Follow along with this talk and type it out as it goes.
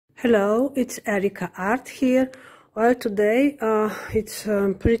Hello, it's Erika Art here. Well, today it's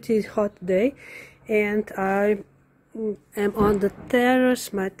a pretty hot day and I am on the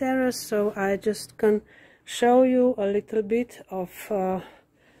terrace, my terrace, so I just can show you a little bit of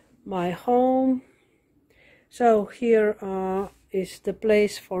my home. So here is the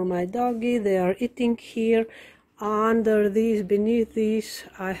place for my doggy. They are eating here. Under these, beneath these,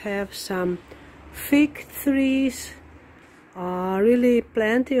 I have some fig trees. Really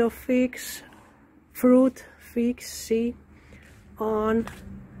plenty of figs, fruit, figs, see, on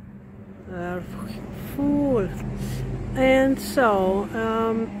full. And so,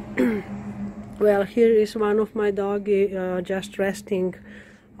 well, here is one of my doggy just resting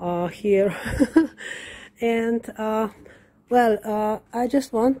here. And well, I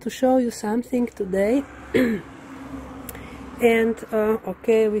just want to show you something today. And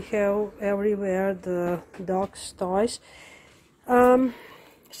okay, we have everywhere the dog's toys.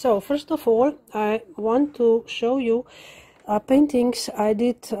 So first of all, I want to show you paintings I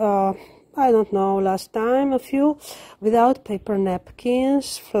did, I don't know, last time, a few without paper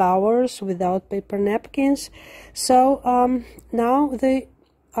napkins, flowers without paper napkins. So now they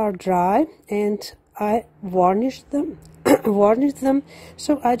are dry and I varnished them.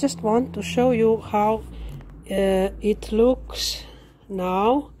 So I just want to show you how it looks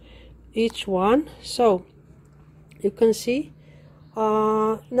now, each one. So you can see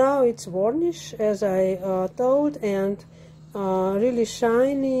now it's varnish, as I told, and really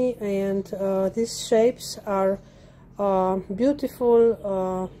shiny, and these shapes are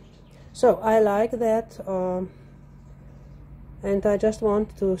beautiful, so I like that, and I just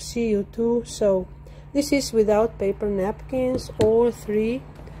want to see you too. So this is without paper napkins, all three.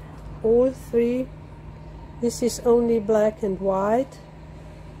 This is only black and white.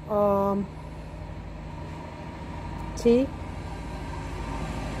 See,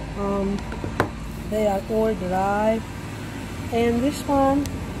 they are all dry, and this one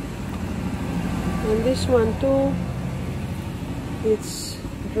too, it's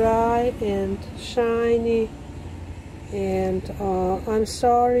dry and shiny. And I'm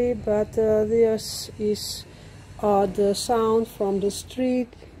sorry, but this is the sound from the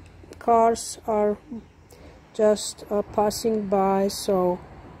street. Cars are just passing by. So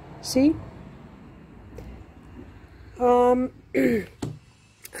see,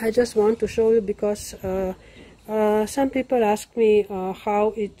 I just want to show you because some people ask me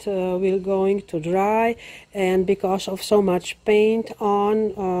how it will going to dry, and because of so much paint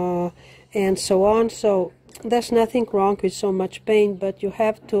on and so on. So there's nothing wrong with so much paint, but you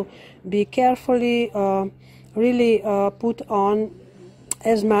have to be carefully really put on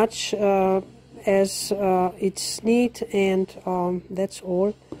as much as it's neat, and that's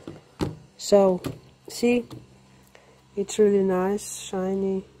all. So see, it's really nice,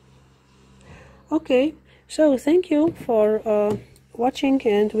 shiny. Okay, so thank you for watching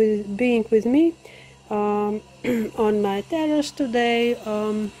and being with me on my terrace today,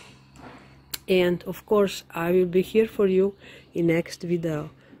 and of course I will be here for you in next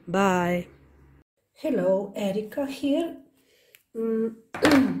video. Bye. Hello, Erika here. And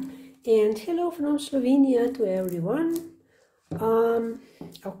hello from Slovenia to everyone.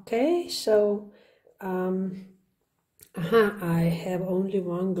 Okay, so I have only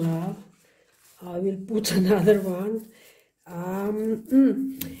one glove. I will put another one. And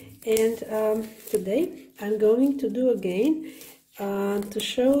today I'm going to do again to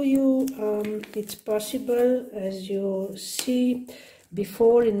show you it's possible, as you see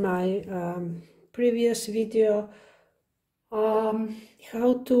before in my previous video,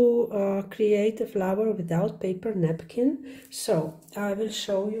 how to create a flower without paper napkin. So I will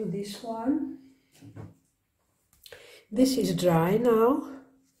show you this one. This is dry now.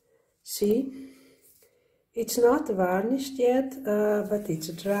 See, it's not varnished yet, but it's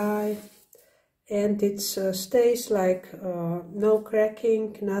dry, and it stays like no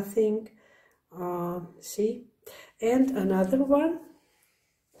cracking, nothing. See, and another one,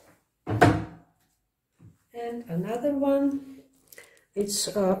 and another one. It's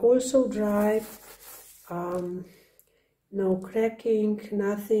also dry, no cracking,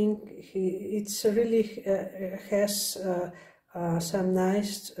 nothing. It's really has some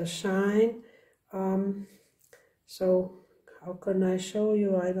nice shine. So how can I show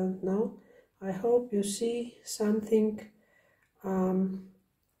you? I don't know. I hope you see something.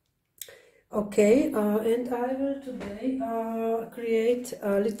 Okay, and I will today create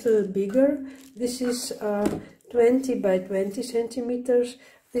a little bigger. This is 20 by 20 centimeters.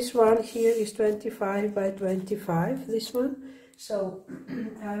 This one here is 25 by 25, this one. So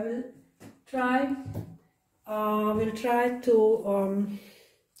I will try to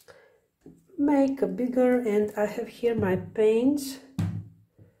make a bigger, and I have here my paints,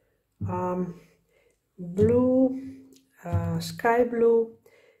 blue, sky blue,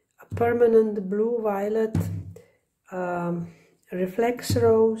 a permanent blue violet, reflex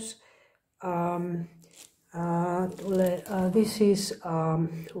rose, this is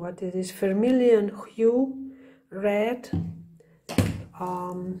what it is, vermilion hue red,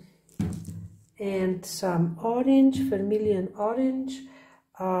 and some orange, vermilion orange,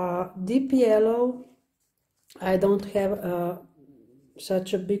 deep yellow. I don't have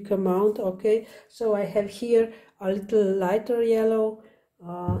such a big amount, okay, so I have here a little lighter yellow,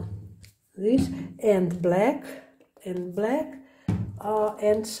 this, and black,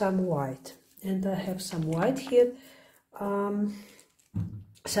 and some white, and I have some white here,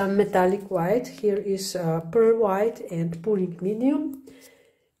 some metallic white. Here is pearl white and pouring medium,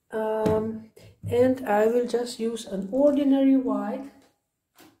 and I will just use an ordinary white.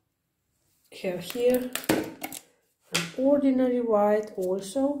 Have here an ordinary white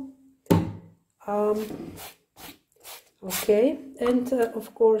also, okay, and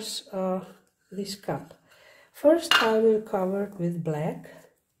of course this cup. First I will cover it with black.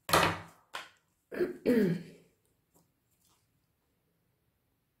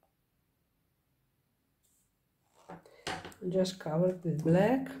 Just cover it with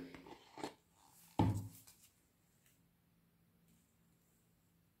black.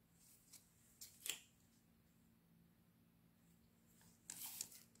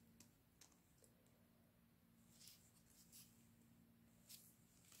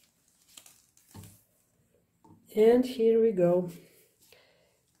 And here we go,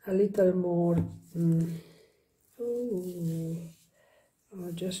 a little more.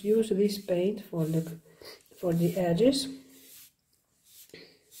 I'll just use this paint for the edges,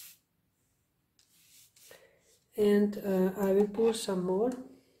 and I will pour some more.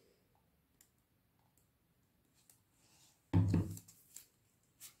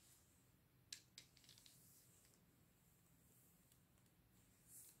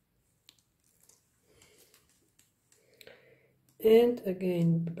 And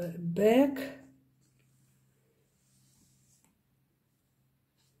again back,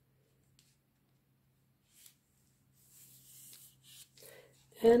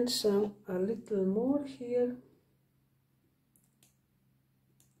 and a little more here,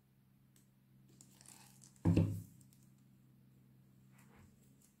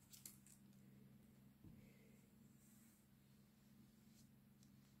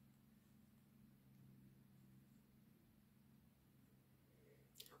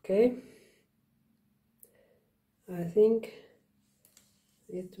 okay. I think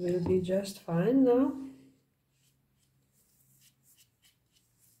it will be just fine now.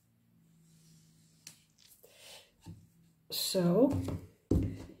 So,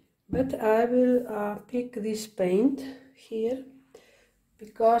 but I will pick this paint here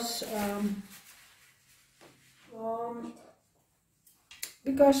because I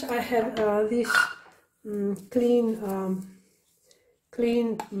have this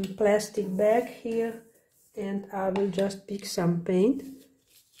clean plastic bag here, and I will just pick some paint.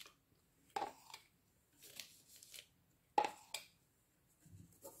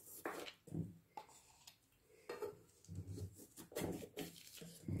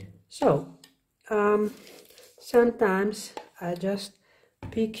 So sometimes I just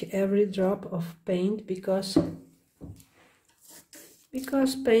pick every drop of paint because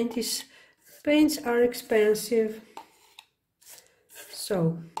paints are expensive.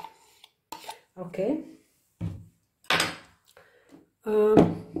 So okay,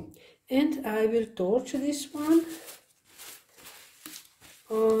 and I will torch this one.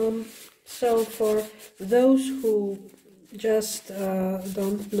 So for those who just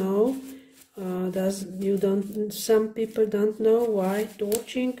don't know, some people don't know why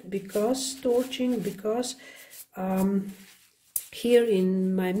torching, because here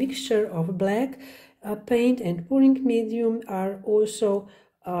in my mixture of black paint and pouring medium are also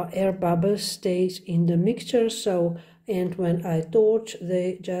air bubbles stays in the mixture, so, and when I torch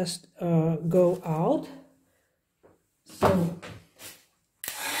they just go out. So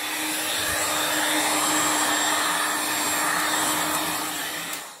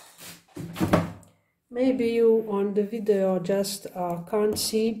maybe you on the video just can't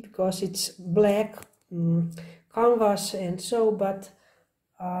see because it's black canvas and so, but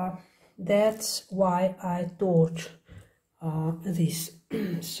that's why I torch this.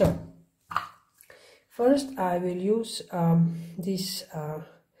 So first I will use this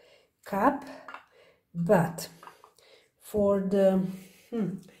cup, but for the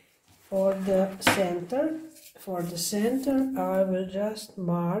center, for the center, I will just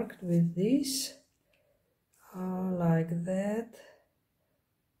mark with this, like that,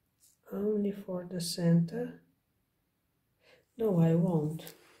 only for the center. No, I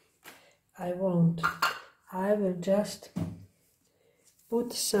won't. I won't. I will just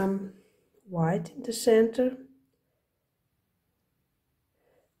put some white in the center.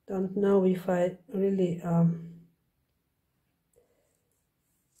 Don't know if I really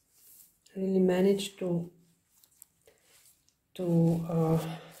managed to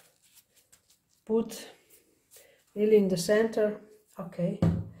put really in the center. Okay,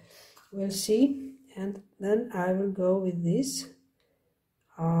 we'll see. And then I will go with this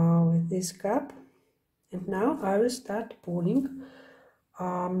cup, and now I will start pulling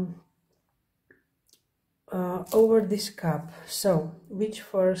over this cup. So which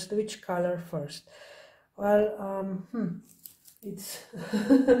color first? Well, it's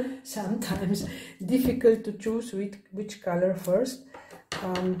sometimes difficult to choose which color first.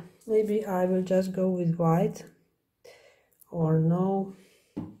 Maybe I will just go with white, or no,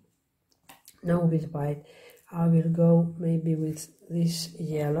 with white. I will go maybe with this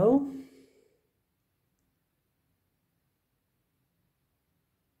yellow.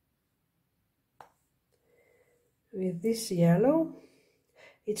 With this yellow,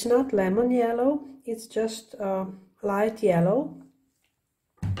 it's not lemon yellow, it's just light yellow.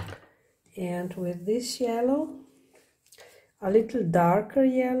 And with this yellow, a little darker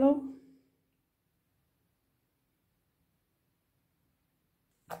yellow.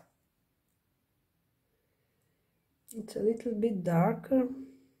 It's a little bit darker.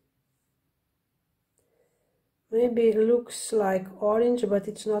 Maybe it looks like orange, but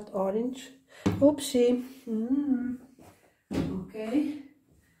it's not orange. Oopsie. Okay.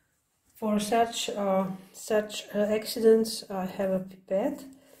 For such accidents, I have a pipette.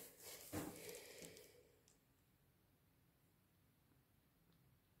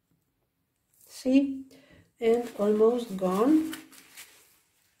 See, and almost gone.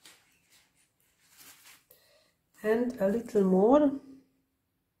 And a little more.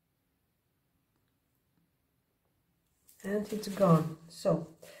 And it's gone. So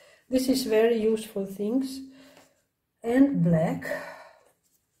this is very useful things. And black.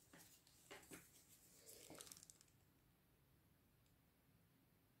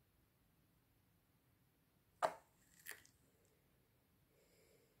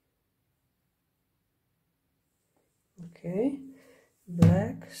 Okay,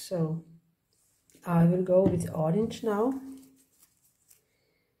 black. So I will go with orange now.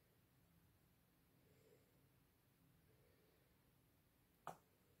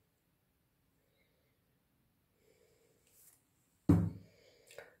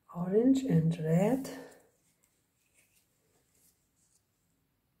 Orange and red.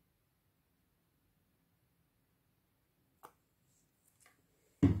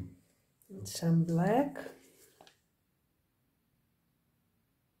 And some black.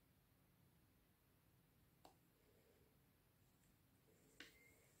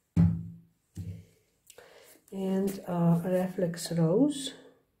 And reflex rose.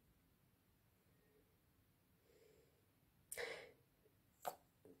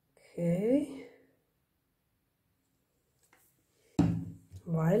 Okay.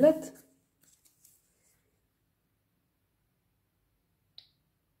 Violet.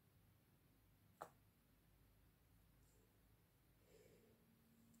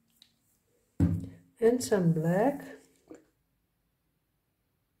 And some black.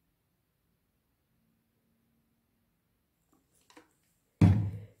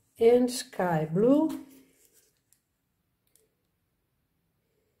 And sky blue.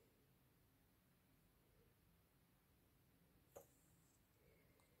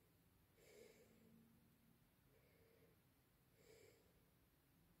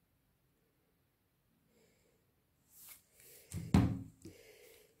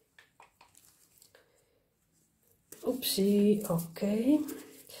 Oopsie, okay.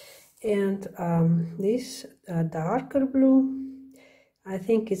 And this darker blue, I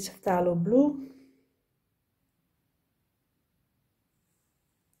think it's phthalo blue.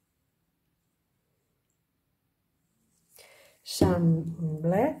 Some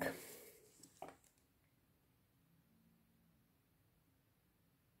black.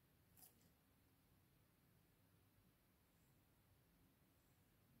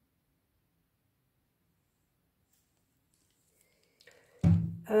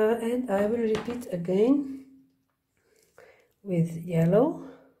 And I will repeat again with yellow.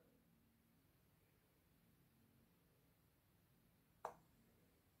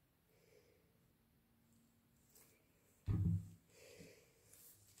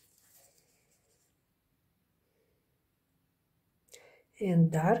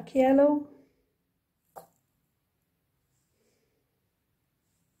 and dark yellow.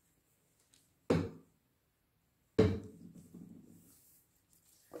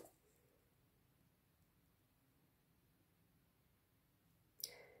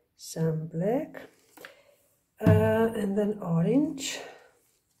 Some black, and then orange.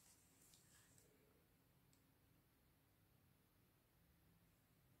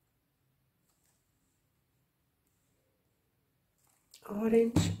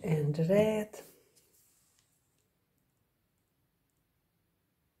 Orange and red.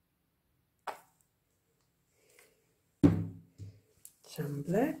 Some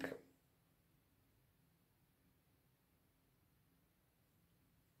black.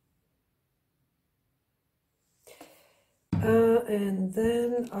 And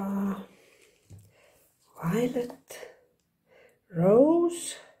then violet,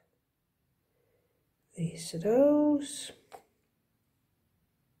 rose, this rose,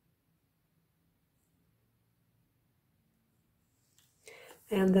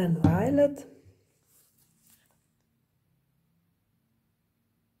 and then violet,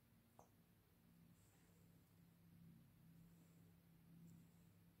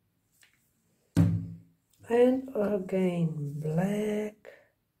 and again black,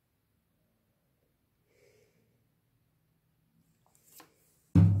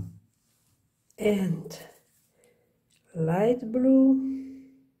 and light blue,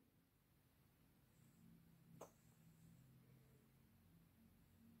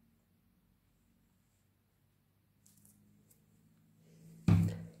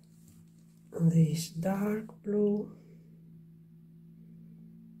 this dark blue,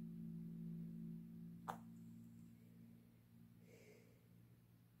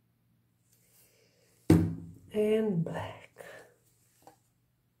 and black.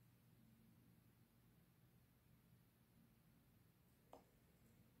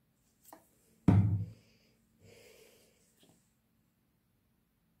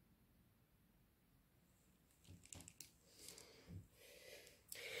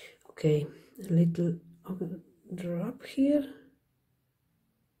 Okay, a little drop here.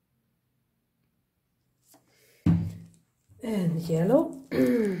 And yellow.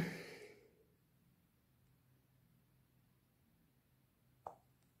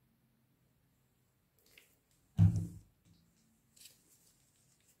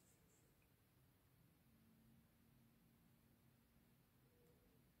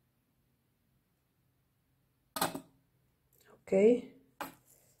 Okay,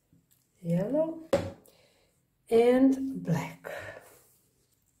 yellow and black.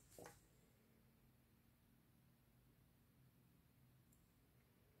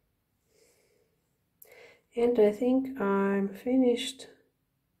 And I think I'm finished.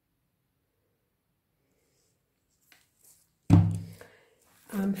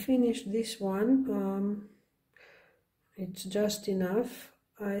 I'm finished this one. It's just enough,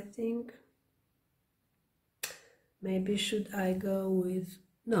 I think. Maybe should I go with,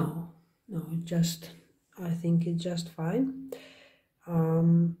 no, it just, I think it's just fine.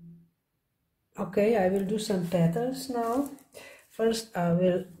 Okay, I will do some petals now. First I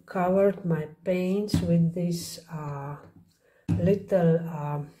will cover my paints with this little,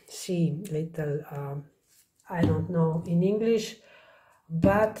 I don't know in English,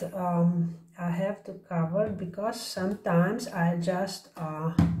 but I have to cover because sometimes I just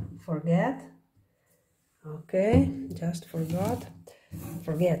forget. Okay, just forget.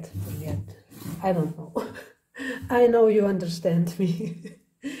 I don't know. I know you understand me.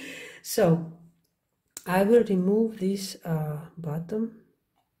 So I will remove this bottom.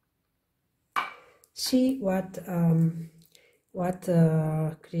 See what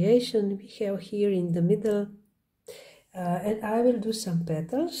creation we have here in the middle, and I will do some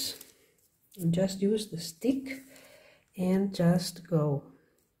petals. Just use the stick and just go.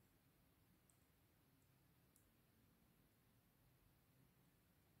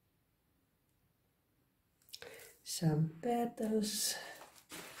 Some petals.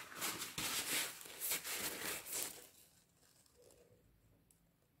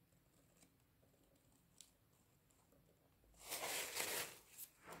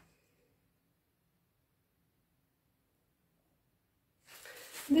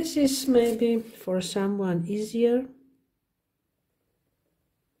 This is maybe for someone easier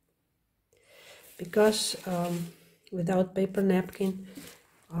because without paper napkin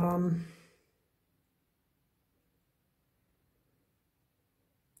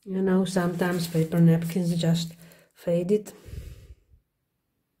you know, sometimes paper napkins just faded.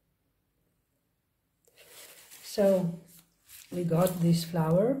 So we got this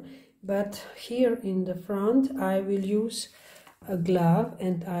flower, but here in the front I will use a glove,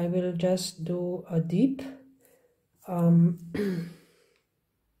 and I will just do a dip.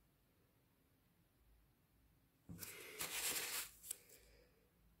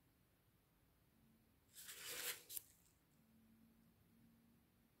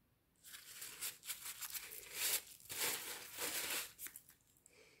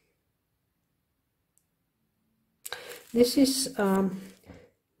 This is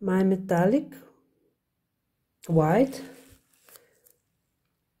my metallic white,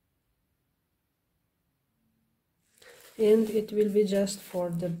 and it will be just for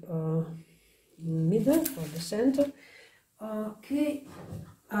the middle, for the center. Okay,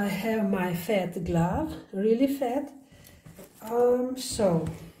 I have my fat glove, really fat. So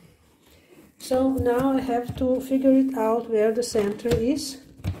now I have to figure it out where the center is,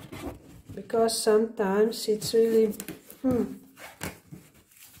 because sometimes it's really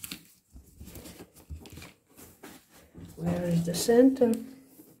where is the center?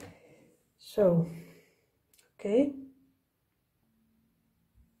 So okay,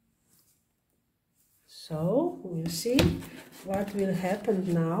 so we'll see what will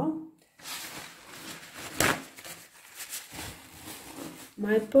happen now.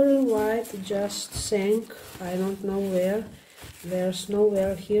 My pearl white just sank, I don't know where. There's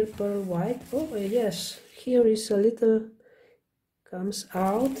nowhere here pearl white. Oh yes, here is a little, comes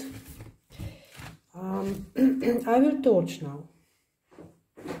out. I will torch now.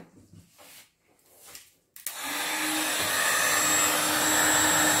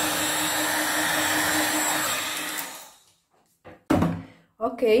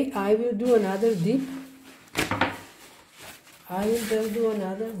 Okay, I will do another dip. I will just do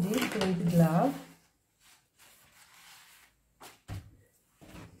another dip with glove.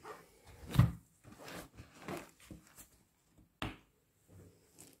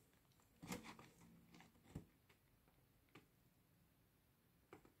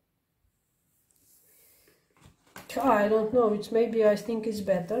 I don't know, it's maybe, I think it's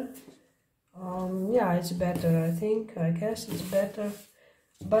better. Yeah, it's better, I think, I guess it's better.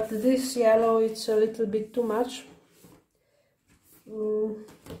 But this yellow, it's a little bit too much.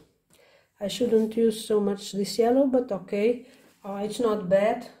 I shouldn't use so much this yellow, but okay, it's not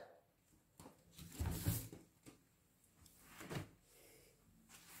bad.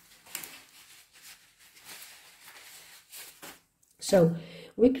 So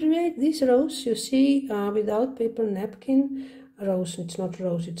we create this rose, you see, without paper napkin. Rose, it's not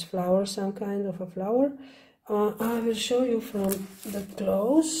rose, it's flower, some kind of a flower. I will show you from the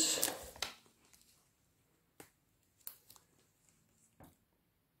close.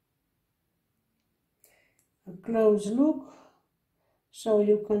 A close look, so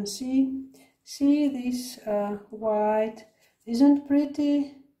you can see this white, isn't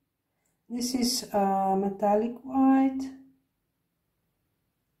pretty? This is metallic white.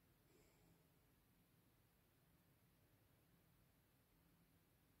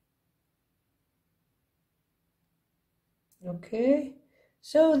 Okay,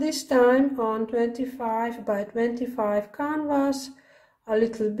 so this time on 25 by 25 canvas, a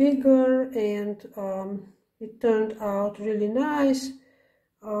little bigger, and it turned out really nice.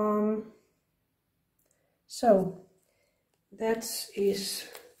 So that is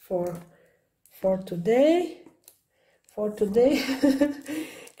for today. For today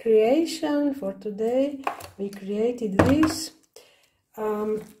creation, for today we created this.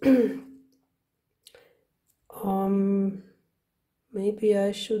 Maybe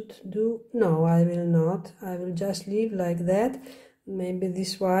I should do, no, I will not. I will just leave like that. Maybe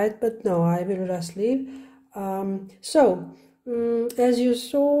this white, but no, I will just leave. As you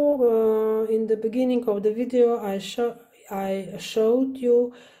saw in the beginning of the video, I showed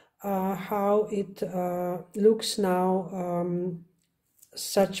you how it looks now.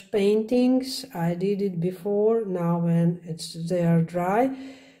 Such paintings, I did it before. Now when they are dry,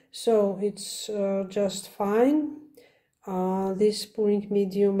 so it's just fine. This pouring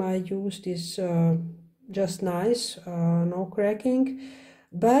medium I used is just nice, no cracking,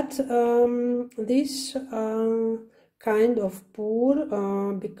 but this kind of pour,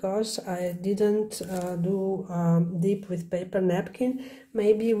 because I didn't do dip with paper napkin,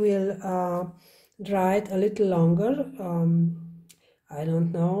 maybe will dry it a little longer. I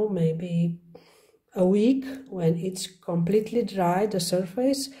don't know, maybe a week when it's completely dry, the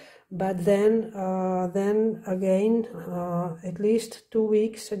surface. But then again, at least 2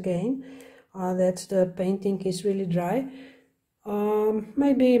 weeks again, that the painting is really dry.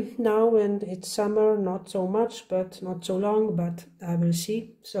 Maybe now when it's summer, not so much, but not so long, but I will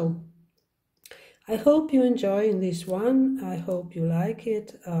see. So I hope you enjoy this one. I hope you like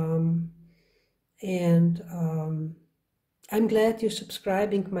it. I'm glad you're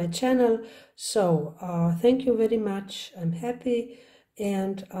subscribing my channel. So thank you very much. I'm happy,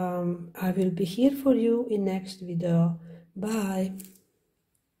 and I will be here for you in next video. Bye.